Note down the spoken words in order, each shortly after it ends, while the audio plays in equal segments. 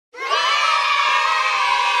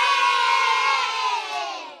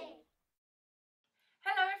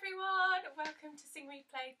welcome to Sing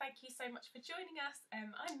Replay. Thank you so much for joining us.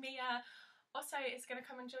 I'm Mia. Otto is going to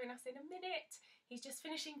come and join us in a minute. He's just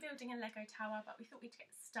finishing building a Lego tower, but we thought we'd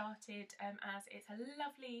get started as it's a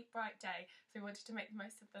lovely bright day, so we wanted to make the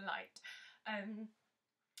most of the light.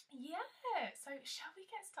 Yeah, so shall we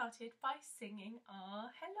get started by singing our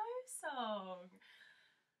hello song?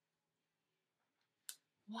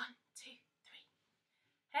 1, 2,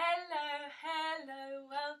 3. Hello, hello,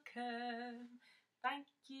 welcome. Thank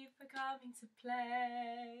you for coming to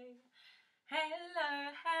play.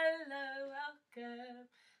 Hello, hello, welcome.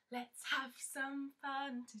 Let's have some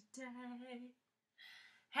fun today.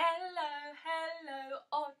 Hello, hello,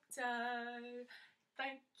 Otto.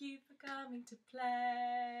 Thank you for coming to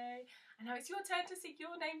play. And now it's your turn to sing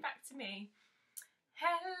your name back to me.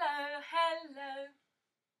 Hello, hello.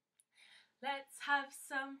 Let's have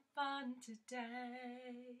some fun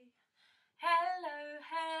today. Hello,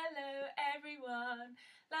 hello everyone.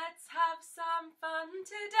 Let's have some fun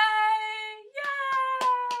today. Yay!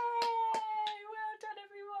 Well done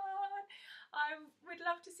everyone. I would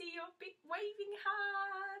love to see your big waving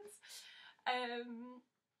hands.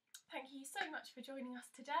 Thank you so much for joining us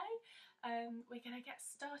today. We're going to get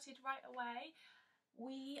started right away.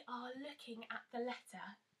 We are looking at the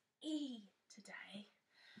letter E today.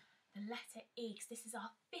 The letter E, because this is our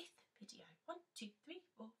 5th video. 1, 2, 3,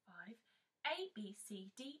 4, 5. A, B, C,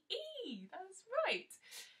 D, E. That's right.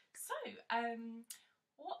 So,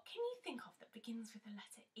 what can you think of that begins with the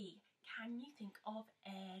letter E? Can you think of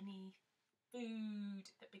any food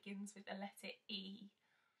that begins with the letter E?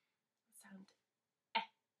 Sound E.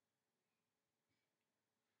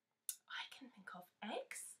 I can think of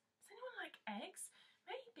eggs. Does anyone like eggs?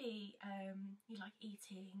 Maybe you like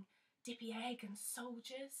eating dippy egg and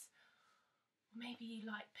soldiers. Maybe you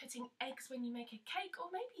like putting eggs when you make a cake, or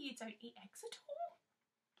maybe you don't eat eggs at all.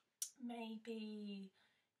 Maybe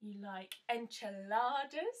you like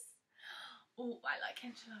enchiladas. Oh, I like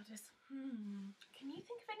enchiladas. Can you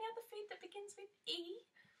think of any other food that begins with E?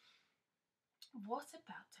 What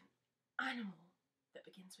about an animal that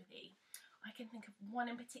begins with E? I can think of one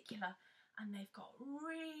in particular, and they've got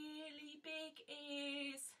really big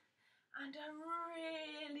ears and a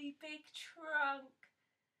really big trunk.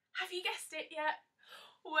 Have you guessed it yet?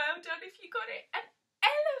 Well done if you got it. An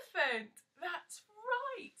elephant! That's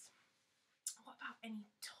right. What about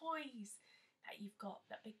any toys that you've got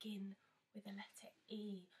that begin with the letter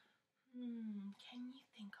E? Can you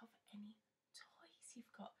think of any toys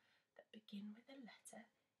you've got that begin with the letter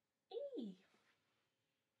E?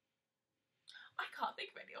 I can't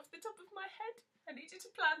think of any off the top of my head. I needed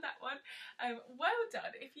to plan that one. Well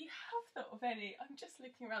done if you have thought of any. I'm just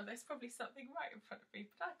looking around, there's probably something right in front of me,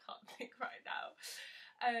 but I can't think right now.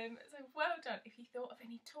 So well done if you thought of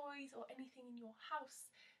any toys or anything in your house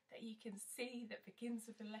that you can see that begins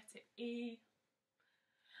with the letter E.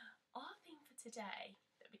 Our theme for today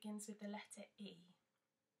that begins with the letter E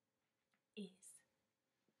is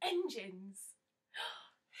engines.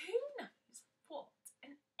 Who knows what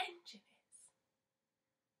an engine is?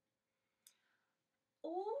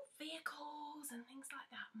 All vehicles and things like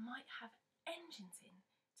that might have engines in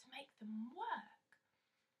to make them work,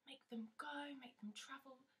 make them go, make them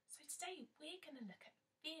travel. So today we're going to look at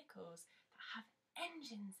vehicles that have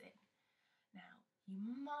engines in. Now,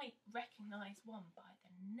 you might recognise one by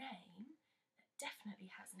the name that definitely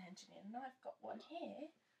has an engine in, and I've got one here.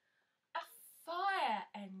 A fire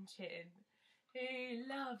engine. Who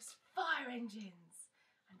loves fire engines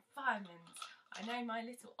and firemen? I know my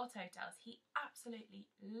little Otto does. He absolutely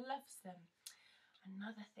loves them.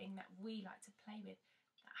 Another thing that we like to play with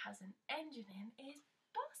that has an engine in is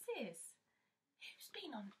buses. Who's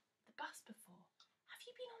been on the bus before? Have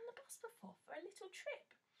you been on the bus before for a little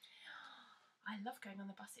trip? I love going on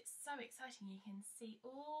the bus. It's so exciting. You can see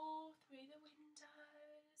all through the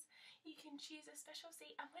windows. You can choose a special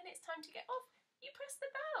seat, and when it's time to get off, you press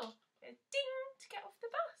the bell. A ding to get off the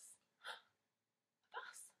bus.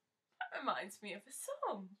 Bus. That reminds me of a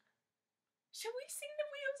song. Shall we sing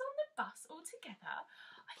The Wheels on the Bus all together?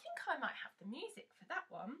 I think I might have the music for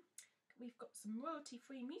that one. We've got some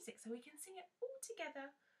royalty-free music, so we can sing it all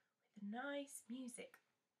together with nice music.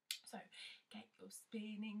 So get your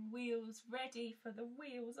spinning wheels ready for the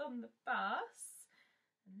wheels on the bus.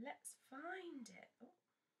 And let's find it. Oh.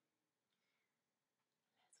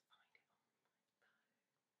 Let's find it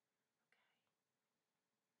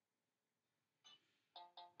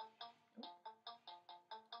on my bow. Okay.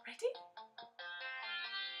 Ready?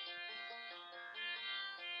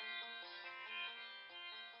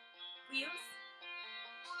 Wheels.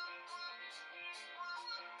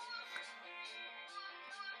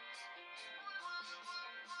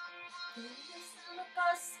 Wheels on the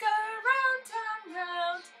bus go round town.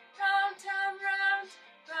 round, round and round,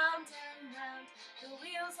 round and round. The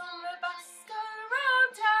wheels on the bus go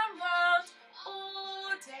round and round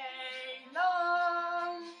all day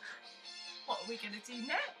long. What are we going to do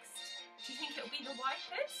next? Do you think it'll be the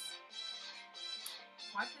wipers?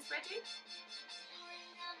 Wipers ready?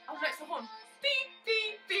 Oh no, it's the horn. Beep,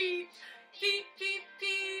 beep, beep. Beep, beep,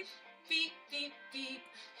 beep. Beep, beep, beep.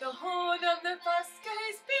 The horn on the bus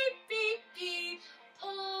goes beep, beep, beep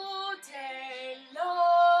all day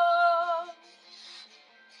long.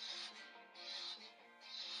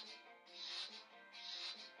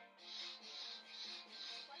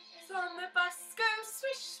 So on the bus go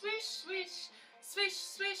swish, swish, swish. Swish,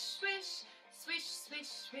 swish, swish. Swish,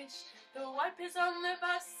 swish, swish. The wipers on the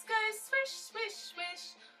bus go swish, swish,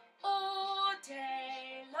 swish all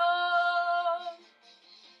day long.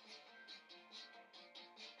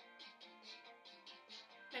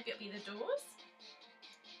 Maybe it'll be the doors.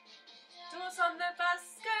 Doors on the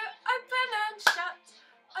bus go open and shut,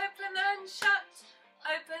 open and shut,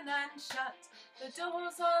 open and shut. The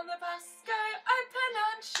doors on the bus go open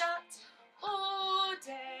and shut all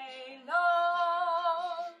day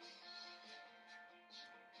long.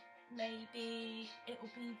 Maybe it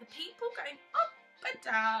will be the people going up and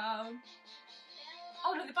down.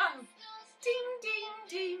 Oh no, the bells. Ding, ding,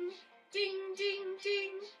 ding, ding, ding,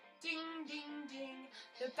 ding, ding, ding, ding.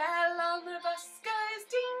 The bell on the bus goes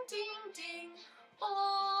ding, ding, ding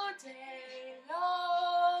all day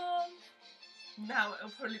long. Now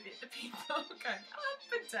it'll probably be the people going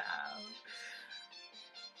up and down.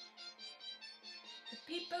 The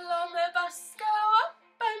people on the bus go up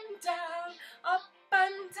and down, up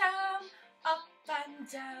and down, up and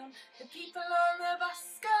down. The people on the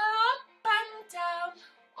bus go up and down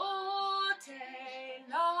all day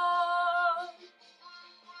long.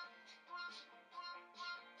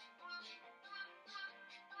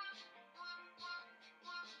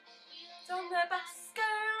 On the bus go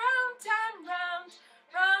round and round,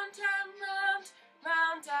 round and round,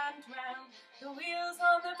 round and round. The wheels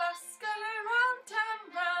on the bus go round and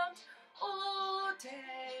round all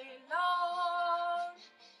day long.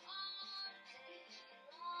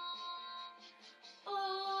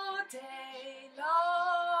 All day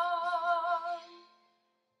long.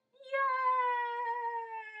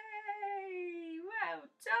 Yay! Well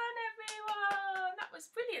done, everyone. That was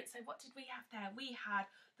brilliant. So what did we have there? We had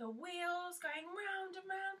the wheels going round and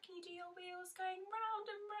round. Can you do your wheels going round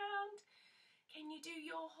and round? Can you do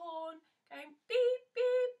your horn going beep,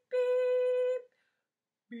 beep, beep?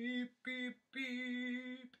 Beep, beep,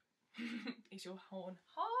 beep. Is your horn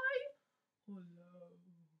high or low?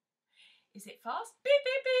 Is it fast? Beep,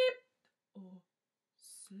 beep, beep. Or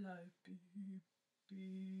slow? Beep,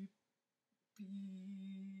 beep,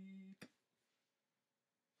 beep.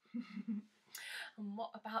 And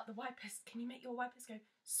what about the wipers? Can you make your wipers go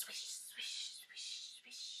swish, swish, swish,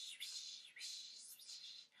 swish, swish, swish,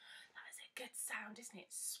 swish? That is a good sound, isn't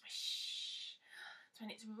it? Swish. So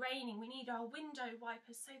when it's raining, we need our window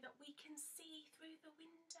wipers so that we can see through the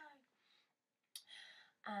window.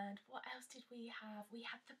 And what else did we have? We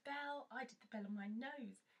had the bell. I did the bell on my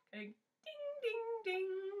nose, going ding, ding, ding,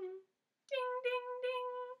 ding, ding,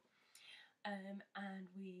 ding. And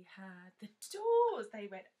we had the doors. They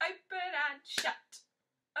went open and shut,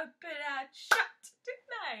 open and shut, didn't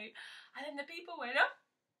they? And then the people went up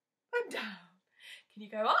and down. Can you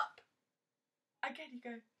go up? Again, you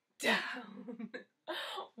go down.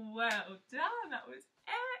 Well done. That was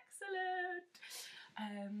excellent.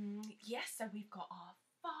 Yes, so we've got our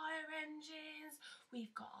fire engines,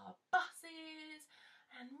 we've got our buses,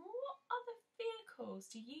 and what other vehicles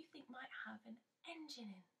do you think might have an engine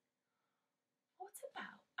in? What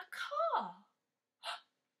about a car?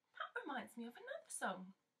 That reminds me of another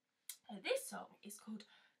song. This song is called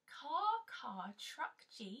Car, Car, Truck,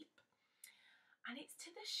 Jeep, and it's to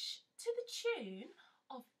the tune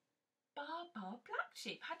of Bar, Bar, Black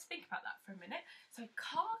Sheep. I had to think about that for a minute. So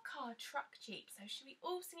Car, Car, Truck, Jeep. So should we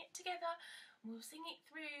all sing it together? We'll sing it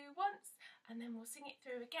through once and then we'll sing it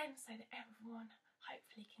through again so that everyone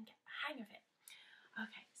hopefully can get the hang of it.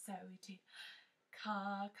 Okay, so we do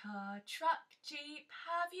car, car, truck, jeep,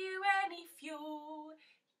 have you any fuel?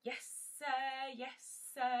 Yes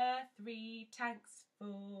sir, 3 tanks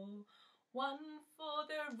full. 1 for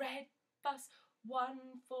the red bus,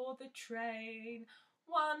 1 for the train,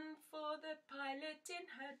 1 for the pilot in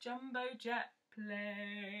her jumbo jet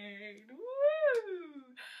plane.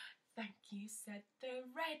 Woo! Thank you, said the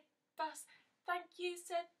red bus, thank you,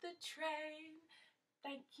 said the train,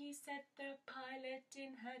 thank you, said the pilot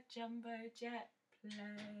in her jumbo jet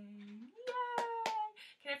plane. Yay!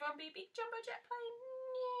 Can everyone be a big jumbo jet plane?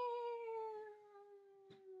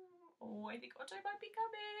 Yeah. I think Otto might be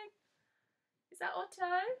coming. Is that Otto?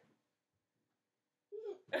 Are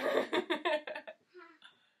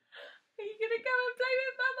you going to go and play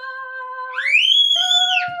with Mama?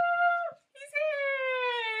 Oh, he's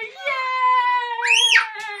here! Yay!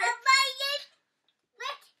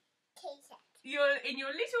 You're in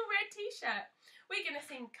your little red t-shirt. We're going to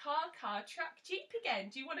sing Car, Car, Truck, Jeep again.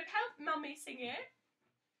 Do you want to help Mummy sing it?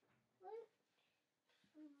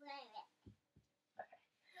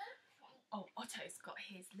 Oh, Otto's got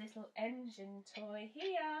his little engine toy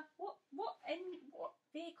here. What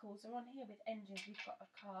vehicles are on here with engines? We've got a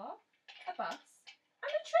car, a bus, and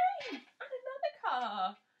a train, and another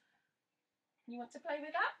car. You want to play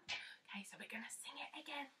with that? Okay, so we're going to sing it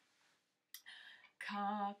again.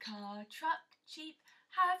 Car, car, truck, jeep,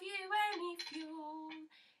 have you any fuel?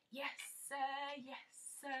 Yes,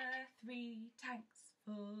 sir, 3 tanks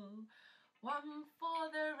full. 1 for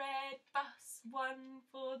the red bus, 1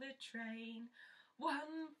 for the train,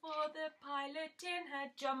 1 for the pilot in her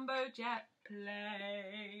jumbo jet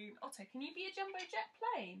plane. Otto, can you be a jumbo jet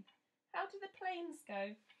plane? How do the planes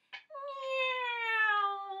go? Meow.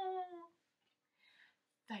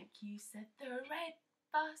 Thank you, said the red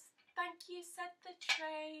bus. Thank you, said the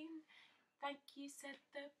train. Thank you, said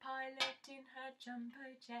the pilot in her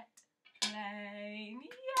jumbo jet plane.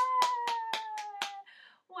 Yeah!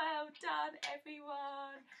 Well done,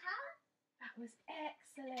 everyone. That was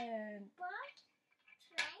excellent. What?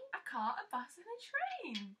 Train? A car, a bus, and a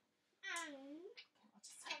train. I'll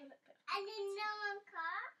just have a little bit. And another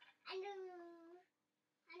car, and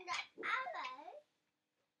the arrow.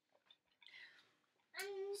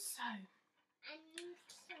 So,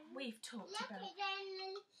 we've talked about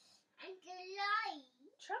and the light.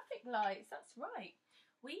 traffic lights. That's right.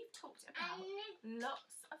 We've talked about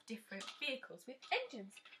lots of different vehicles with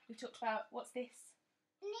engines. We've talked about, what's this?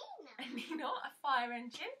 A Nina, a fire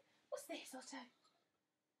engine. What's this, Otto?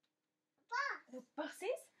 Bus.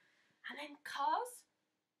 Buses. And then cars,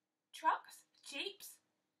 trucks, jeeps,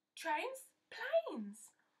 trains,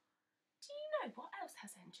 planes. Do you know what else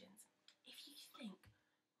has engines? If you think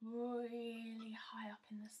really high up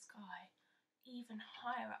in the sky, even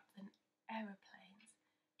higher up than aeroplanes,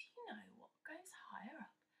 do you know what goes higher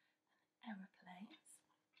up than aeroplanes?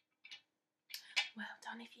 Well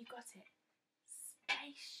done if you got it.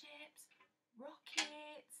 Spaceships,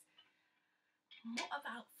 rockets. What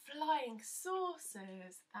about flying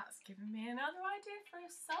saucers? That's given me another idea for a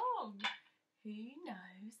song. Who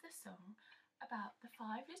knows the song about the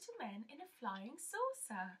 5 little men in a flying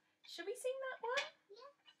saucer? Shall we sing that one?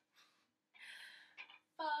 Yeah.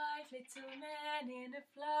 5 little men in a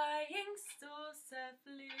flying saucer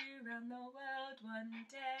flew round the world one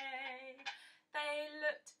day. They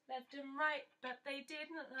looked left and right, but they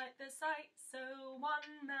didn't like the sight, so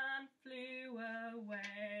one man flew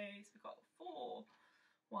away. So we've got 4.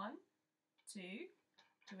 1, 2,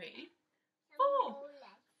 3, 4.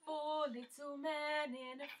 4 little men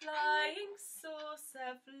in a flying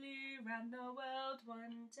saucer flew round the world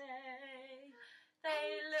one day.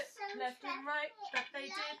 They looked left and right, but they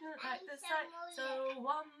didn't like the sight, so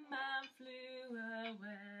one man flew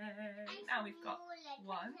away. Now we've got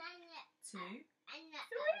 1, 2,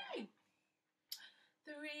 3.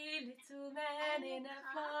 3 little men in a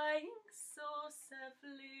flying saucer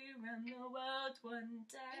flew round the world one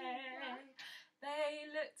day. They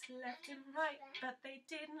looked left and right, but they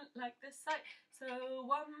didn't like the sight, so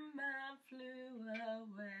one man flew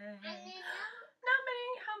away.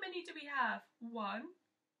 How many do we have? 1,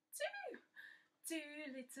 2.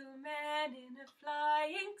 2 little men in a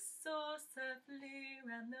flying saucer flew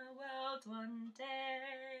round the world one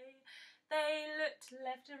day. They looked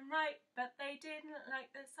left and right, but they didn't like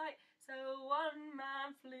the sight, so one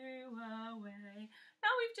man flew away.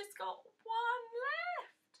 Now we've just got 1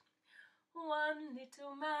 left. 1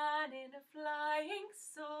 little man in a flying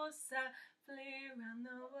saucer flew round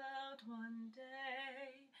the world one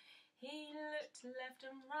day. He looked left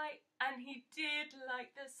and right, and he did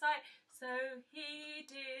like the sight, so he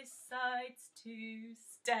decides to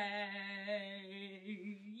stay.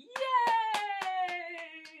 Yay!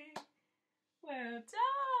 Well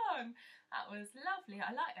done! That was lovely. I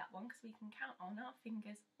like that one because we can count on our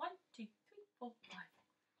fingers. 1, 2, 3, 4, 5.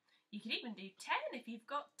 You could even do 10 if you've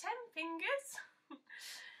got 10 fingers.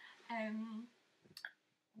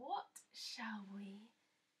 What shall we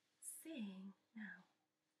sing now?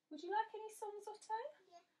 Would you like any songs, Otto?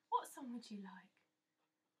 Yeah. What song would you like?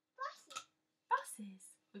 Buses. Buses.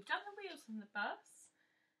 We've done the wheels on the bus.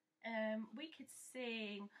 We could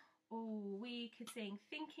sing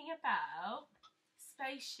Thinking About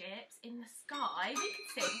Spaceships in the Sky. We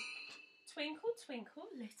could sing Twinkle,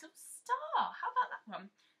 Twinkle, Little Star. How about that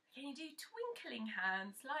one? Can you do twinkling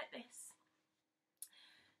hands like this?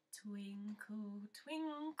 Twinkle,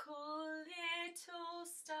 twinkle, little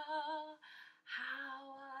star,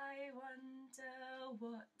 how I wonder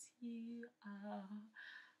what you are.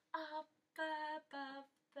 Up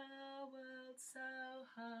above the world so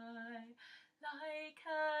high, like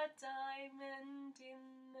a diamond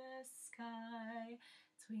in the sky.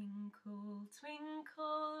 Twinkle,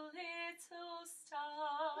 twinkle, little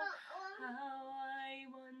star, how I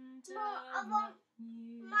wonder what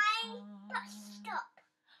you are. Bus stop.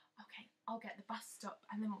 Okay, I'll get the bus stop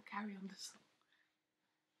and then we'll carry on the song.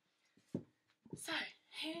 So,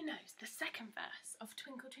 who knows the second verse of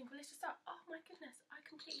Twinkle Twinkle Little Star? Oh my goodness, I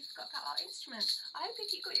completely forgot about our instruments. I hope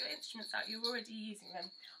if you've got your instruments out, you're already using them.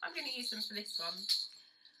 I'm going to use them for this one.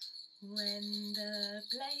 When the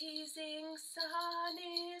blazing sun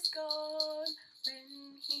is gone,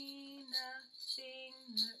 when he nothing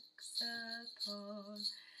looks upon,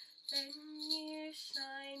 then you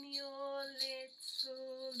shine your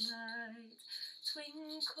little light.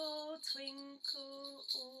 Twinkle, twinkle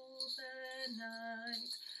all the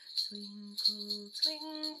night. Twinkle,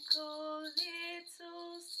 twinkle,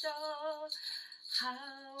 little star,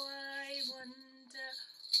 how I wonder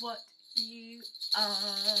what you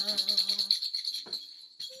are.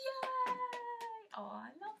 Yay! Oh,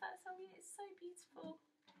 I love that song. It's so beautiful.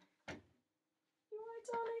 You alright,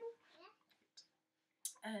 darling?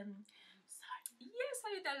 Yeah. So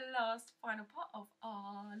the last final part of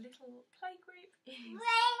our little playgroup is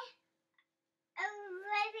Where a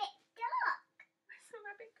rabbit dog. where's the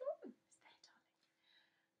rabbit gone? It's there,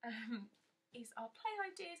 darling. Is our play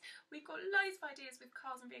ideas. We've got loads of ideas with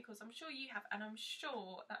cars and vehicles. I'm sure you have, and I'm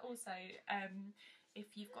sure that also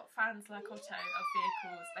if you've got fans like Otto of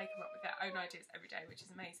vehicles, they come up with their own ideas every day, which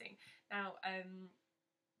is amazing. Now,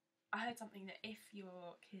 I heard something that if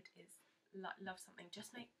your kid loves something,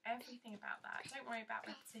 just make everything about that. Don't worry about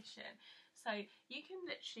repetition. So you can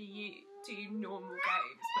literally do normal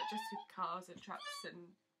games, but just with cars and trucks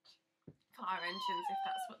and fire engines if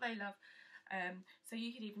that's what they love. So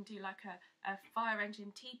you could even do like a fire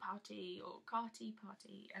engine tea party or car tea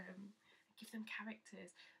party, give them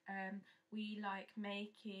characters. We like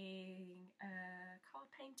making car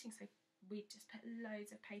painting, so we just put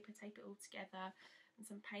loads of paper, tape it all together and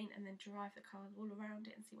some paint, and then drive the car all around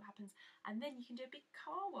it and see what happens. And then you can do a big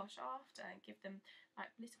car wash after and give them like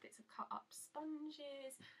little bits of cut up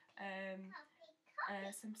sponges,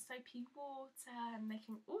 some soapy water, and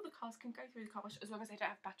all the cars can go through the car wash as long as they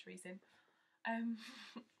don't have batteries in.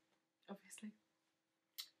 Obviously.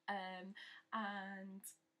 And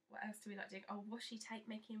what else do we like doing? Oh, washi tape,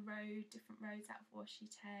 making different roads out of washi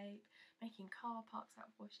tape, making car parks out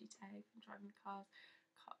of washi tape and driving cars,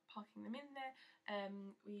 parking them in there.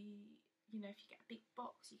 If you get a big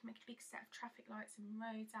box, you can make a big set of traffic lights and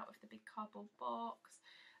roads out of the big cardboard box.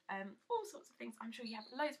 All sorts of things. I'm sure you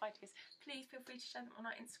have loads of ideas. Please feel free to share them on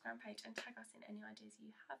our Instagram page and tag us in any ideas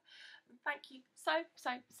you have. Thank you so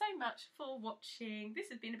much for watching.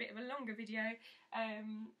 This has been a bit of a longer video.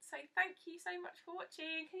 So thank you so much for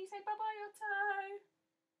watching. Can you say bye-bye, Otto?